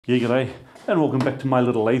Yeah, g'day, and welcome back to my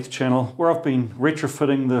little lathe channel where I've been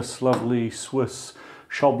retrofitting this lovely Swiss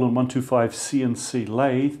Schaublin 125 CNC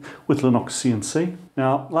lathe with Linux CNC.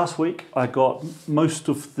 Now, last week I got most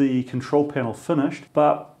of the control panel finished,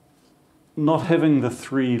 but not having the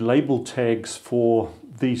three label tags for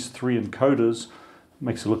these three encoders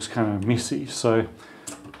makes it look kind of messy, so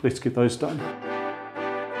let's get those done.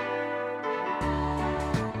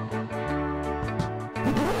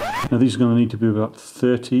 Now these are going to need to be about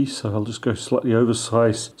 30, so I'll just go slightly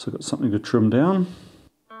oversized so I've got something to trim down.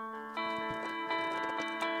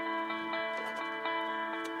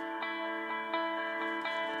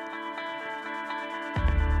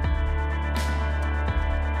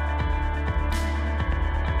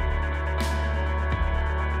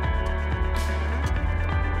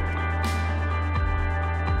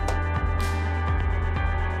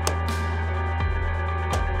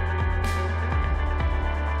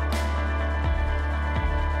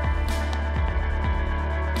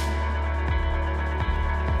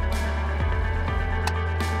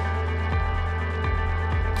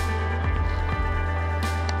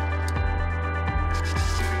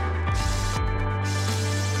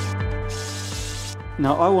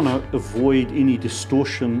 Now I want to avoid any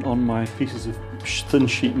distortion on my pieces of thin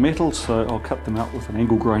sheet metal, so I'll cut them out with an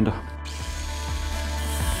angle grinder.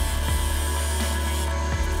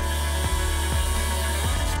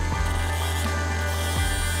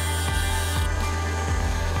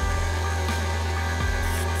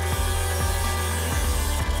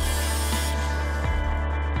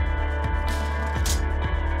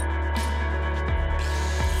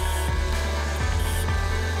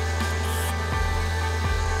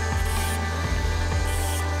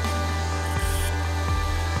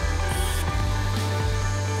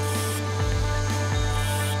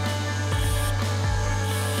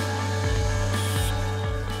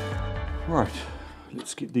 Right,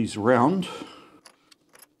 let's get these round.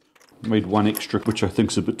 Made one extra, which I think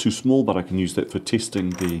is a bit too small, but I can use that for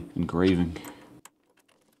testing the engraving.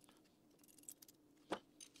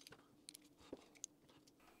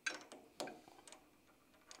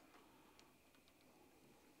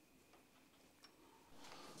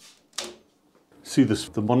 See this,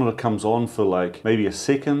 the monitor comes on for like maybe a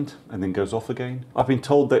second and then goes off again. I've been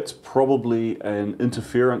told that's probably an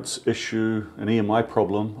interference issue, an EMI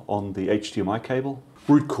problem on the HDMI cable.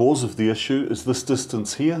 Root cause of the issue is this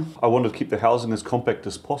distance here. I wanted to keep the housing as compact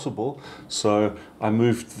as possible, so I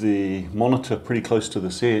moved the monitor pretty close to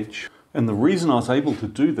this edge. And the reason I was able to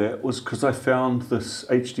do that was because I found this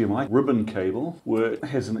HDMI ribbon cable where it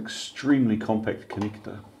has an extremely compact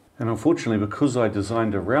connector. And unfortunately, because I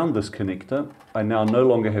designed around this connector, I now no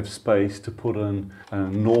longer have space to put in a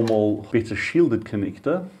normal, better shielded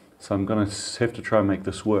connector. So I'm going to have to try and make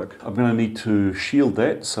this work. I'm going to need to shield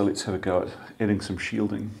that, so let's have a go at adding some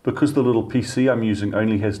shielding. Because the little PC I'm using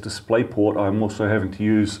only has DisplayPort, I'm also having to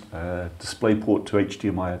use a DisplayPort to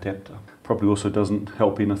HDMI adapter. Probably also doesn't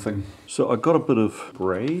help anything. So I got a bit of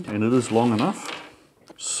braid, and it is long enough.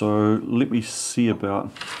 So let me see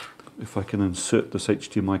about if I can insert this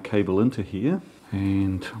HDMI cable into here,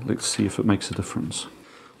 and let's see if it makes a difference.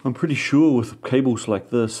 I'm pretty sure with cables like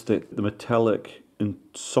this that the metallic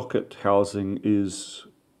socket housing is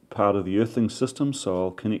part of the earthing system, so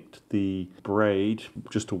I'll connect the braid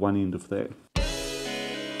just to one end of that.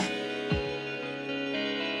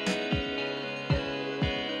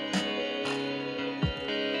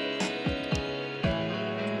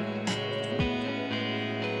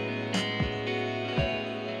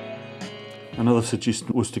 Another suggestion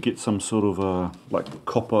was to get some sort of like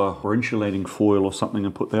copper or insulating foil or something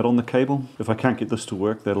and put that on the cable. If I can't get this to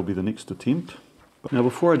work, that'll be the next attempt. Now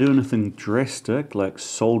before I do anything drastic like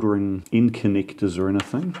soldering end connectors or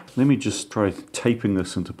anything, let me just try taping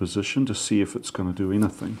this into position to see if it's going to do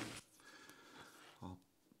anything. I'll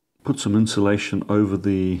put some insulation over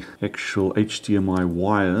the actual HDMI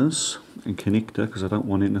wires and connector because I don't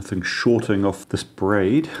want anything shorting off this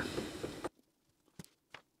braid.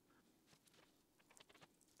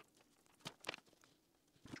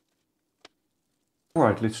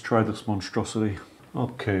 Alright, let's try this monstrosity.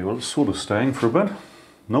 Okay, well it's sort of staying for a bit.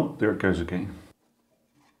 Nope, there it goes again.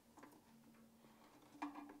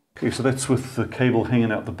 Okay, so that's with the cable hanging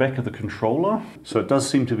out the back of the controller. So it does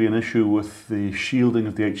seem to be an issue with the shielding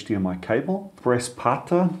of the HDMI cable. Brass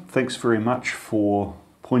Pata, thanks very much for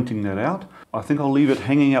pointing that out. I think I'll leave it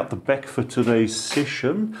hanging out the back for today's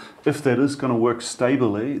session. If that is going to work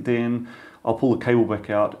stably, then I'll pull the cable back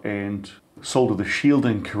out and solder the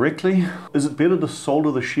shielding correctly. Is it better to solder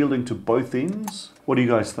the shielding to both ends? What do you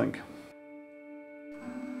guys think?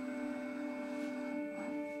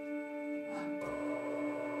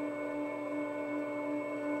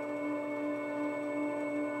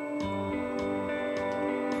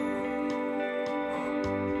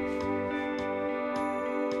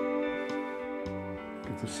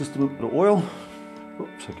 system a bit of oil.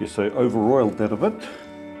 Oops, I guess I over-oiled that a bit.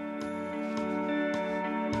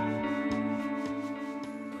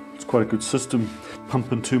 It's quite a good system.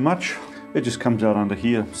 Pumping too much, it just comes out under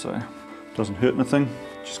here, so it doesn't hurt anything.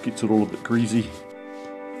 Just gets it all a bit greasy.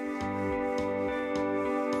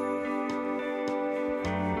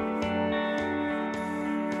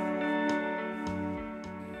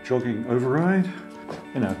 Jogging override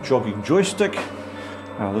and our jogging joystick.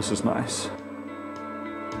 Oh, this is nice.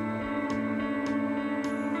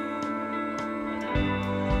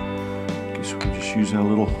 Guess we can just use our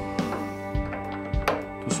little,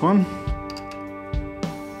 this one.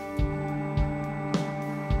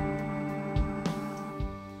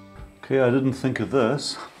 Okay, I didn't think of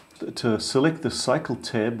this. To select the cycle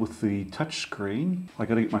tab with the touch screen, I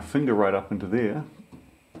got to get my finger right up into there.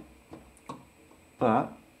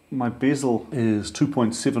 But my bezel is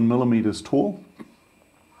 2.7 millimeters tall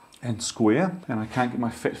and square, and I can't get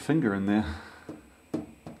my fat finger in there.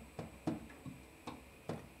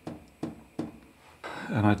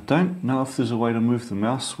 And I don't know if there's a way to move the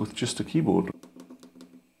mouse with just a keyboard.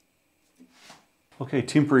 Okay,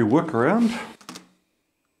 temporary workaround.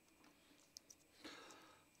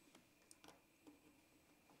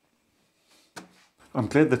 I'm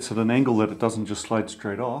glad that's at an angle that it doesn't just slide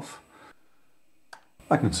straight off.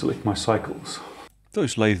 I can select my cycles.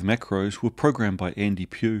 Those lathe macros were programmed by Andy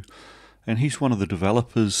Pugh, and he's one of the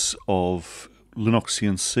developers of Linux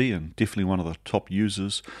CNC and definitely one of the top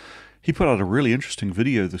users. He put out a really interesting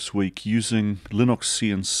video this week using Linux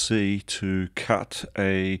CNC to cut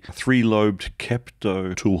a 3-lobed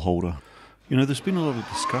Capto tool holder. You know, there's been a lot of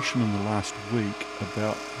discussion in the last week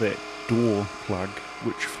about that door plug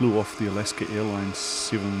which flew off the Alaska Airlines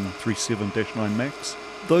 737-9 MAX.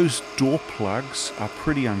 Those door plugs are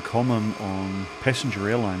pretty uncommon on passenger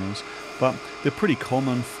airliners, but they're pretty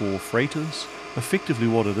common for freighters. Effectively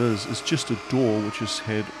what it is just a door which has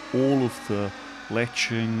had all of the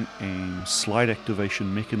latching and slide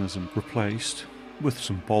activation mechanism replaced with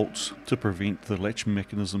some bolts to prevent the latch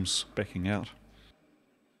mechanisms backing out.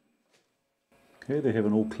 Okay, they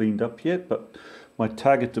haven't all cleaned up yet, but my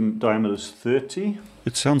target diameter is 30.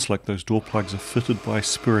 It sounds like those door plugs are fitted by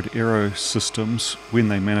Spirit Aero Systems when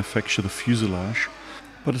they manufacture the fuselage,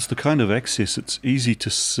 but it's the kind of access it's easy to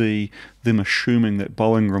see them assuming that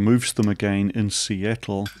Boeing removes them again in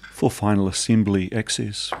Seattle for final assembly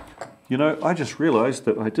access. You know, I just realized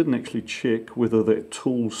that I didn't actually check whether that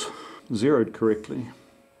tool's zeroed correctly.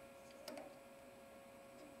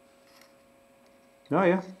 Oh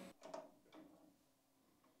yeah.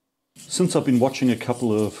 Since I've been watching a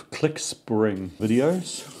couple of click spring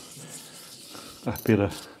videos, I better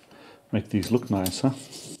make these look nice, huh?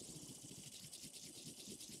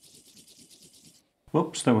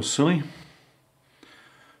 Whoops, that was silly.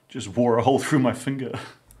 Just wore a hole through my finger.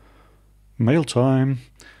 Mail time.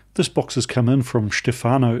 This box has come in from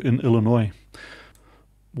Stefano in Illinois.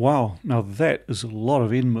 Wow, now that is a lot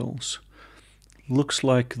of end mills. Looks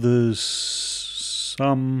like there's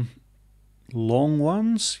some long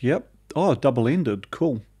ones. Yep. Oh, double-ended.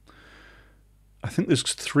 Cool. I think there's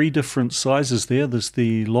 3 different sizes there. There's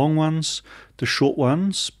the long ones, the short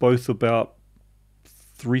ones, both about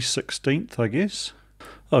 3/16, I guess.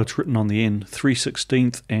 Oh, it's written on the end,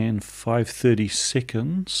 3/16 and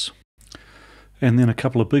 5/32. And then a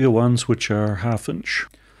couple of bigger ones, which are 1/2 inch.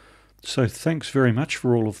 So thanks very much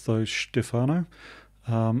for all of those, Stefano.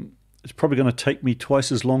 It's probably going to take me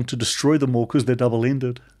twice as long to destroy them all because they're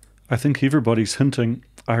double-ended. I think everybody's hinting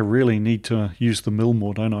I really need to use the mill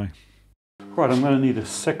more, don't I? Right, I'm going to need a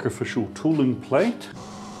sacrificial tooling plate.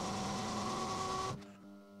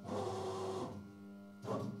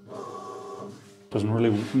 Doesn't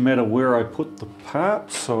really matter where I put the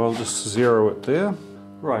part, so I'll just zero it there.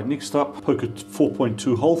 Right, next up, poke a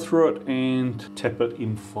 4.2 hole through it and tap it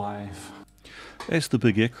M5. As the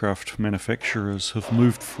big aircraft manufacturers have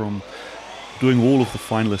moved from doing all of the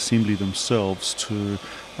final assembly themselves to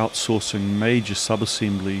outsourcing major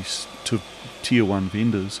sub-assemblies to tier 1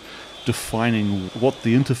 vendors, defining what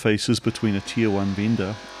the interface is between a tier 1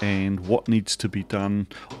 vendor and what needs to be done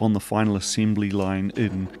on the final assembly line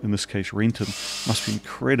in this case Renton, must be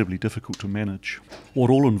incredibly difficult to manage. What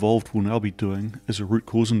all involved will now be doing is a root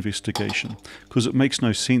cause investigation, because it makes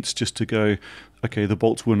no sense just to go, okay, the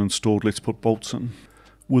bolts weren't installed, let's put bolts in.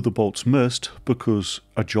 Were the bolts missed because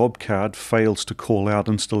a job card fails to call out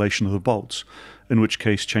installation of the bolts, in which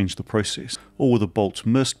case change the process? Or were the bolts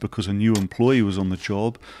missed because a new employee was on the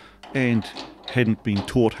job and hadn't been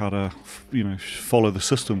taught how to, follow the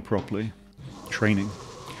system properly? Training.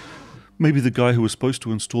 Maybe the guy who was supposed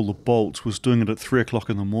to install the bolts was doing it at 3 o'clock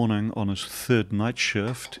in the morning on his 3rd night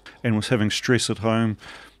shift and was having stress at home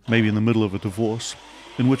maybe in the middle of a divorce,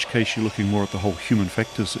 in which case you're looking more at the whole human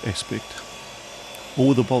factors aspect. Or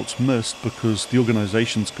were the bolts missed because the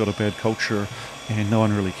organisation's got a bad culture and no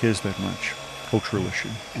one really cares that much? Cultural issue.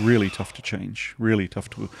 Really tough to change, really tough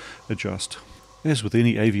to adjust. As with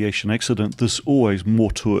any aviation accident, there's always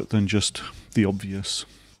more to it than just the obvious.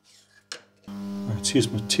 Right, here's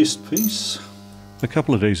my test piece. A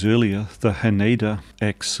couple of days earlier, the Haneda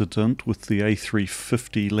accident with the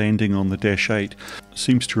A350 landing on the Dash 8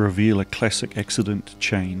 seems to reveal a classic accident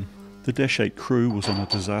chain. The Dash 8 crew was on a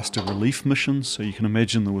disaster relief mission, so you can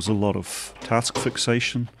imagine there was a lot of task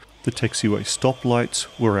fixation. The taxiway stoplights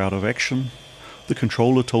were out of action. The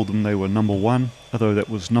controller told them they were number 1, although that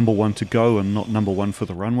was number 1 to go and not number 1 for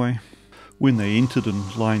the runway. When they entered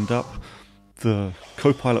and lined up, the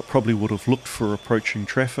co-pilot probably would have looked for approaching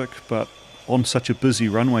traffic, but on such a busy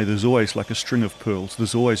runway there's always like a string of pearls,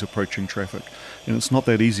 there's always approaching traffic, and it's not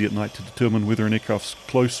that easy at night to determine whether an aircraft's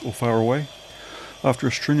close or far away. After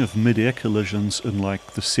a string of mid-air collisions in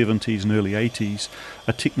like the 70s and early 80s,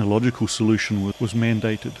 a technological solution was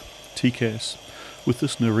mandated, TCAS, with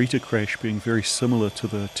this Narita crash being very similar to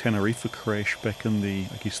the Tanarifa crash back in the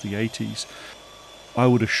 80s. I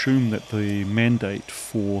would assume that the mandate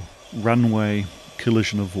for runway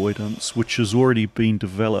collision avoidance, which has already been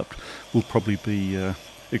developed, will probably be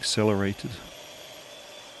accelerated.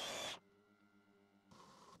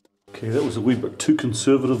 Okay, that was a wee bit too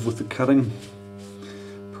conservative with the cutting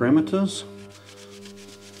parameters,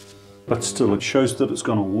 but still it shows that it's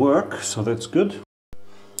going to work, so that's good.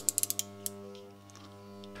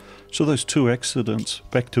 So those two accidents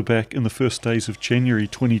back to back in the first days of January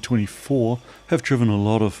 2024 have driven a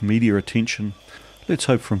lot of media attention. Let's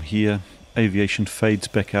hope from here aviation fades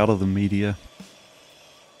back out of the media.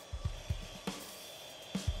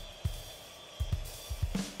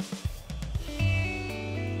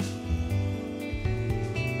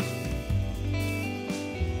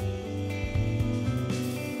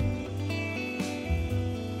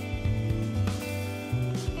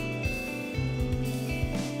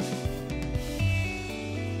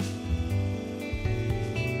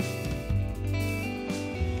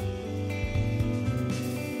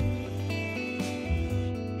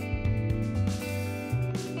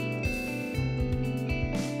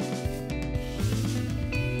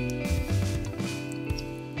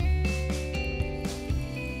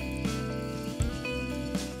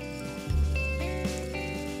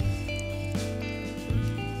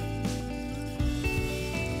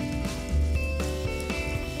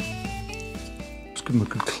 Give them a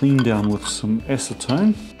good clean down with some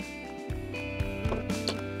acetone.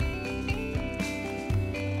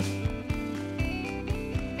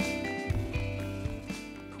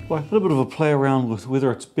 Well, I had a bit of a play around with whether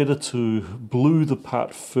it's better to blue the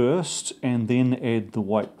part first and then add the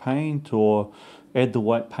white paint, or add the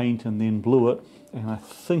white paint and then blue it, and I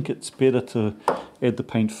think it's better to add the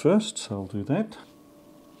paint first, so I'll do that.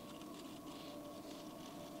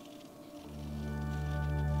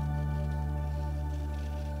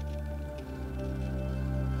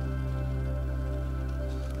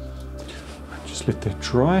 Just let that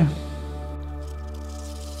dry.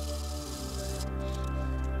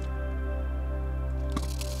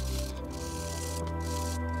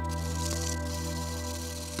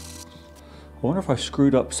 I wonder if I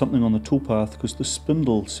screwed up something on the toolpath, because the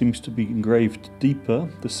spindle seems to be engraved deeper,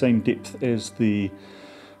 the same depth as the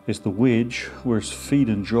wedge, whereas feed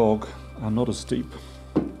and jog are not as deep.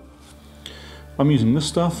 I'm using this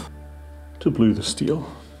stuff to blue the steel.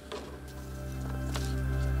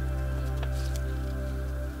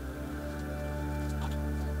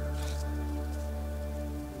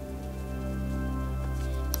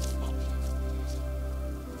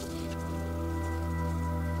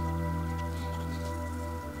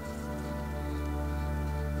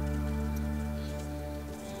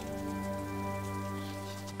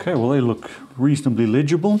 Okay, well they look reasonably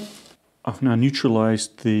legible. I've now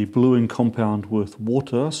neutralized the bluing compound with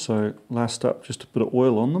water, so last up just a bit of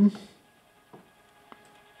oil on them.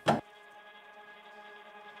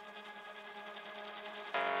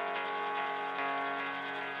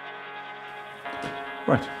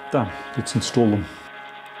 Right, done. Let's install them.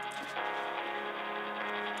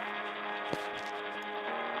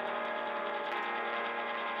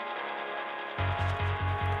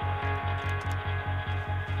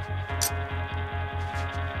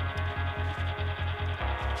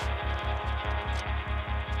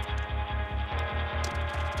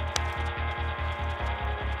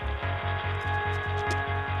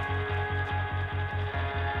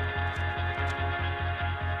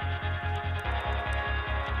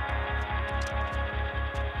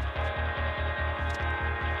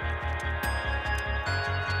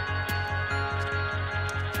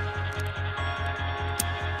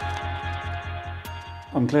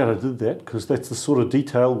 I'm glad I did that, because that's the sort of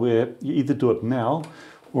detail where you either do it now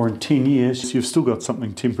or in 10 years you've still got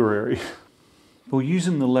something temporary. Well,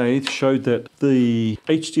 using the lathe showed that the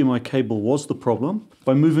HDMI cable was the problem.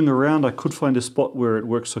 By moving around I could find a spot where it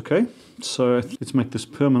works okay. So let's make this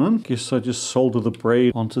permanent. Guess I just solder the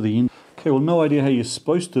braid onto the end. Okay, well, no idea how you're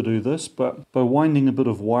supposed to do this, but by winding a bit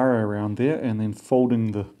of wire around there and then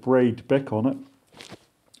folding the braid back on it,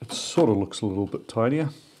 it sort of looks a little bit tidier.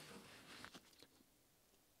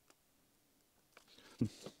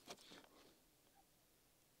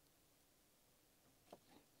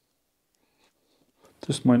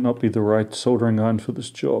 This might not be the right soldering iron for this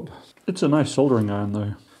job. It's a nice soldering iron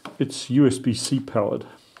though. It's USB C powered.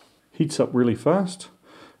 Heats up really fast,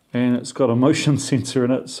 and it's got a motion sensor in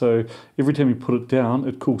it, so every time you put it down,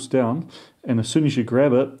 it cools down, and as soon as you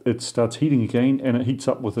grab it, it starts heating again, and it heats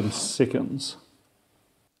up within seconds.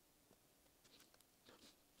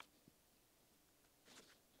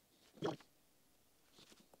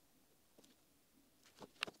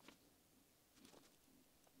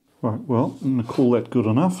 Right, well, I'm going to call that good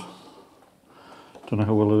enough. Don't know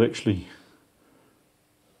how well it actually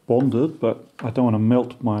bonded, but I don't want to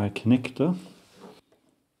melt my connector.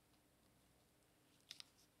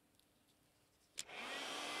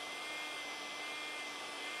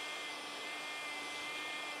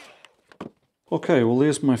 Okay, well,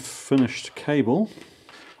 there's my finished cable.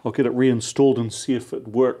 I'll get it reinstalled and see if it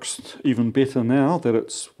works even better now that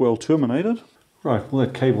it's well terminated. Right, well,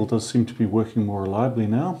 that cable does seem to be working more reliably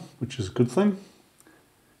now, which is a good thing.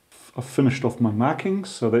 I've finished off my markings,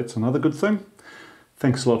 so that's another good thing.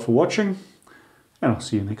 Thanks a lot for watching, and I'll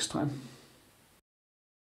see you next time.